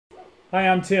Hi,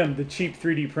 I'm Tim, the cheap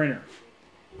 3D printer.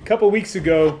 A couple weeks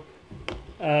ago,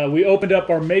 we opened up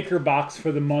our maker box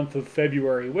for the month of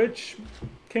February, which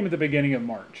came at the beginning of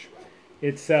March.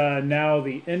 It's now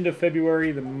the end of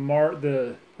February,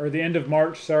 the end of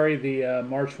March. Sorry, the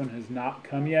March one has not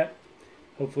come yet.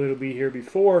 Hopefully, it'll be here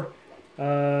before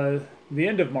the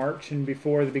end of March and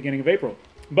before the beginning of April.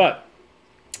 But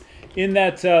in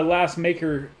that last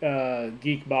Maker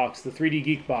Geek box, the 3D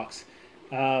Geek box,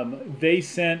 they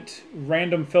sent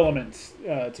random filaments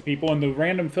to people, and the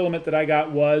random filament that I got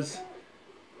was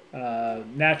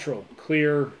natural,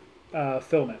 clear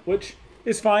filament, which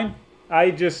is fine.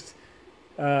 I just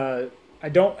I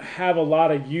don't have a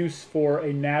lot of use for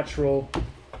a natural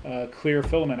clear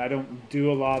filament. I don't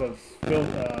do a lot of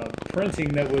printing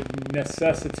that would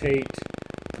necessitate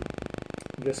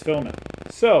this filament.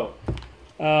 So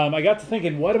I got to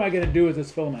thinking, what am I going to do with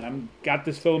this filament? I've got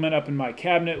this filament up in my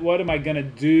cabinet. What am I going to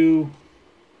do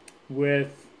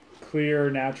with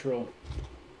clear natural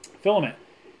filament?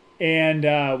 And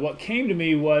what came to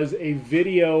me was a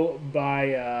video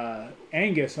by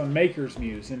Angus on Maker's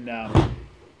Muse. And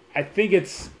I think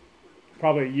it's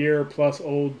probably a year plus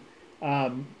old.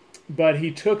 But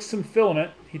he took some filament,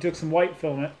 he took some white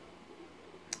filament,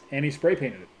 and he spray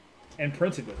painted it and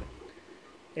printed with it.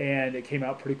 And it came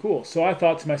out pretty cool. So I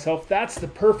thought to myself, that's the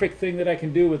perfect thing that I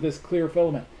can do with this clear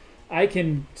filament. I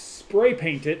can spray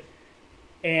paint it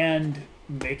and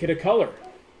make it a color.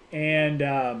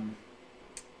 And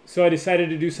so I decided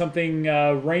to do something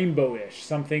rainbow-ish,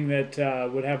 something that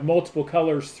would have multiple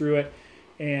colors through it.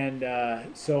 And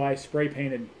so I spray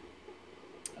painted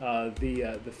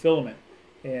the filament.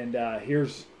 And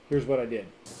here's what I did.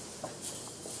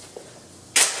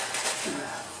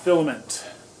 Filament.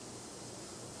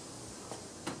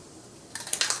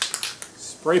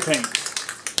 Spray paint.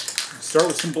 Start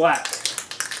with some black.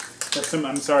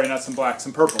 I'm sorry, not some black,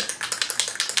 some purple.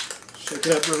 Shake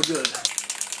it up real good.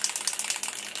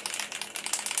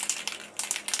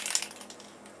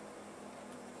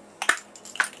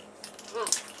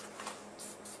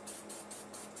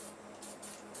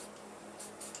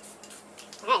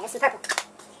 Alright, there's some purple.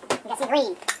 We got some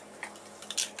green.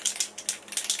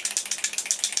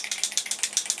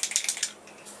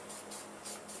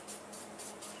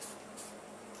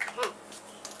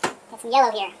 Got some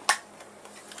yellow here.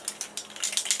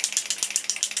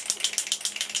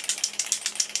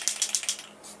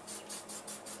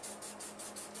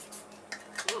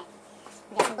 Alright,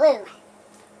 we got some blue.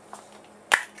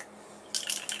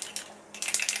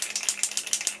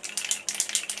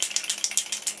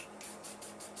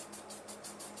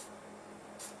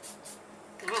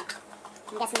 Alright,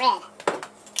 we got some red.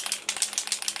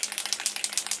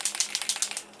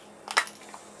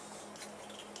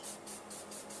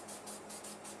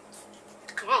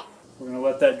 We're going to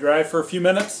let that dry for a few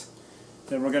minutes,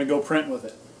 then we're going to go print with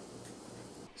it.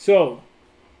 So,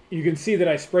 you can see that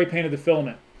I spray painted the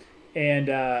filament, and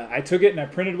I took it and I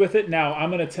printed with it. Now,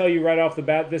 I'm going to tell you right off the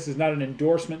bat, this is not an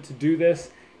endorsement to do this.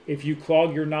 If you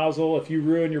clog your nozzle, if you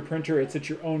ruin your printer, it's at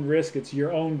your own risk. It's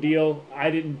your own deal.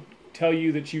 I didn't tell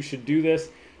you that you should do this.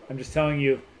 I'm just telling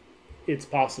you it's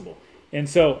possible. And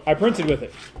so, I printed with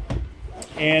it,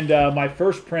 and my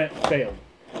first print failed.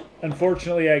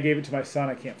 Unfortunately, I gave it to my son.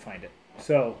 I can't find it,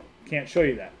 so can't show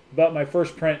you that. But my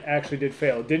first print actually did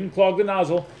fail. It didn't clog the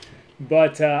nozzle,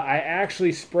 but I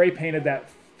actually spray painted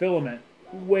that filament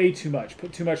way too much.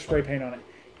 Put too much spray paint on it,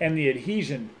 and the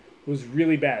adhesion was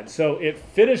really bad. So it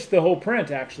finished the whole print,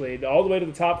 actually, all the way to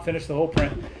the top, finished the whole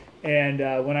print. And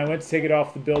when I went to take it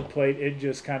off the build plate, it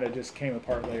just kind of just came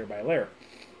apart layer by layer.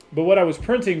 But what I was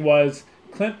printing was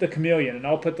Clint the Chameleon, and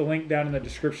I'll put the link down in the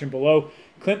description below.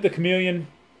 Clint the Chameleon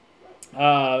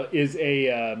is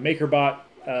a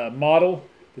MakerBot model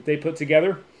that they put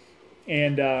together,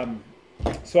 and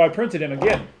so I printed him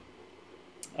again.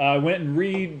 I went and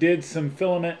redid some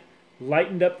filament,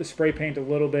 lightened up the spray paint a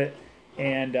little bit,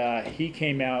 and he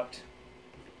came out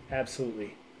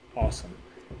absolutely awesome.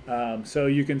 So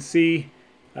you can see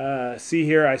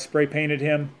here I spray painted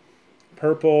him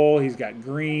purple. He's got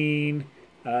green.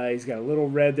 He's got a little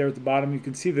red there at the bottom. You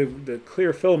can see the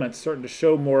clear filament starting to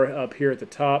show more up here at the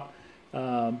top.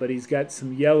 But he's got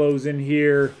some yellows in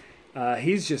here.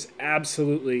 He's just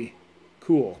absolutely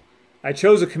cool. I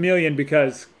chose a chameleon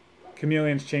because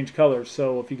chameleons change colors.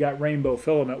 So if you got rainbow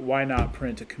filament, why not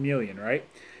print a chameleon, right?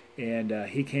 And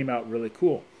he came out really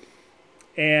cool.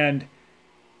 And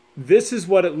this is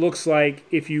what it looks like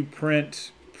if you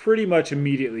print pretty much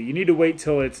immediately. You need to wait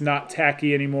till it's not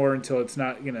tacky anymore, until it's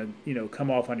not going to,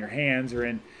 come off on your hands or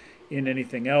in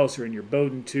anything else, or in your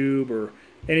Bowden tube or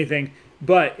anything.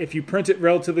 But if you print it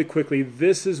relatively quickly,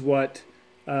 this is what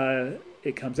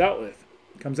it comes out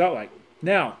like.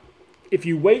 Now, if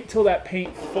you wait till that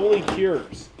paint fully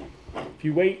cures, if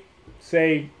you wait,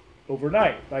 say,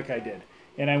 overnight, like I did,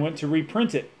 and I went to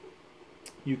reprint it,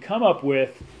 you come up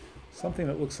with something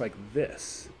that looks like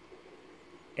this.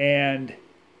 And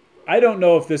I don't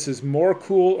know if this is more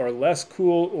cool or less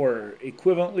cool or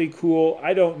equivalently cool.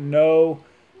 I don't know,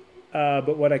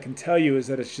 but what I can tell you is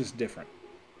that it's just different.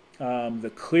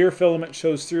 The clear filament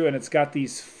shows through, and it's got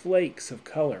these flakes of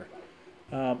color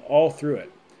all through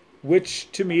it,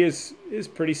 which to me is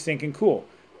pretty stinking cool.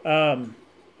 But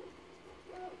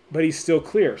he's still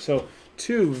clear. So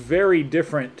two very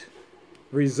different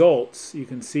results you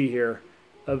can see here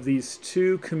of these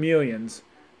two chameleons.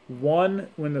 One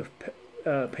when the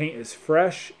paint is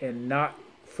fresh and not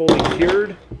fully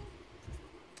cured,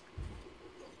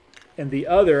 and the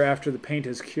other after the paint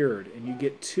is cured, and you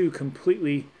get two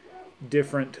completely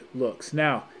different looks.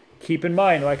 Now, keep in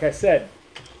mind, like I said,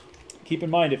 keep in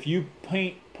mind if you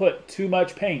put too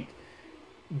much paint,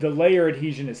 the layer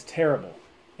adhesion is terrible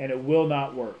and it will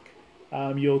not work.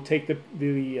 You'll take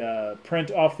the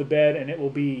print off the bed and it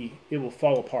will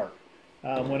fall apart.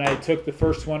 When I took the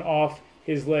first one off,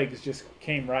 his legs just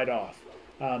came right off.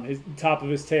 His top of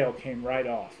his tail came right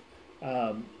off.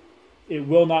 It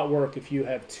will not work if you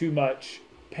have too much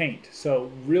paint.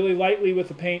 So really lightly with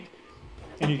the paint,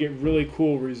 and you get really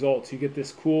cool results. You get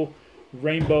this cool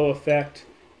rainbow effect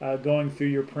going through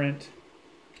your print.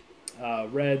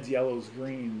 Reds, yellows,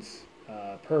 greens,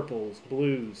 purples,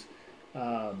 blues.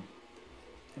 And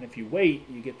if you wait,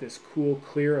 you get this cool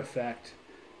clear effect.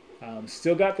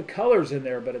 Still got the colors in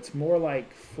there, but it's more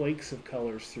like flakes of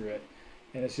colors through it.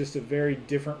 And it's just a very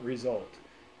different result.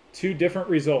 Two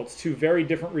very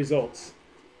different results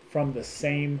from the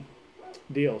same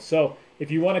deal. So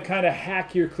if you want to kind of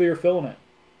hack your clear filament,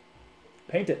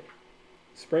 paint it,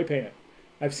 spray paint it.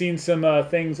 I've seen some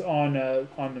things on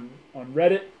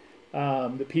Reddit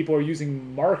that people are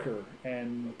using marker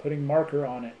and putting marker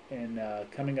on it and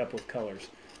coming up with colors.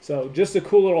 So just a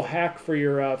cool little hack for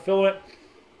your filament.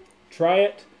 Try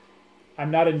it.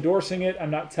 I'm not endorsing it.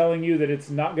 I'm not telling you that it's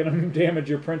not going to damage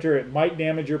your printer. It might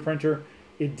damage your printer.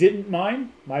 It didn't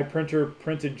mine. My printer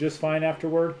printed just fine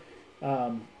afterward.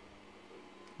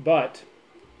 But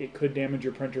it could damage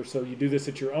your printer. So you do this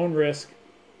at your own risk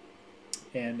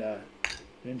and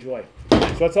enjoy.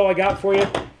 So that's all I got for you.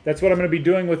 That's what I'm going to be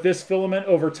doing with this filament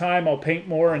over time. I'll paint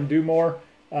more and do more.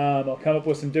 I'll come up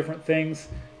with some different things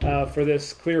for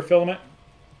this clear filament.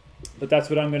 But that's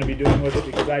what I'm going to be doing with it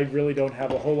because I really don't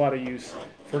have a whole lot of use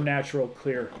for natural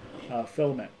clear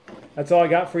filament. That's all I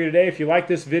got for you today. If you like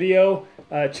this video,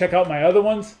 check out my other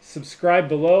ones. Subscribe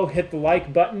below. Hit the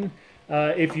like button.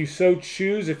 If you so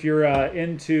choose, if you're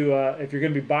if you're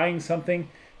going to be buying something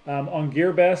on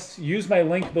GearBest, use my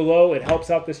link below. It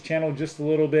helps out this channel just a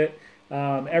little bit.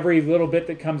 Every little bit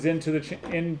that comes into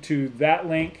that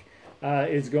link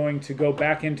is going to go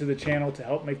back into the channel to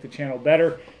help make the channel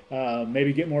better.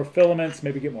 Maybe get more filaments,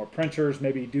 maybe get more printers,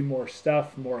 maybe do more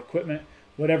stuff, more equipment,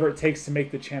 whatever it takes to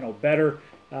make the channel better.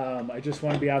 I just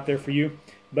want to be out there for you.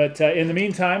 But in the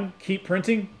meantime, keep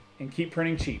printing and keep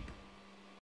printing cheap.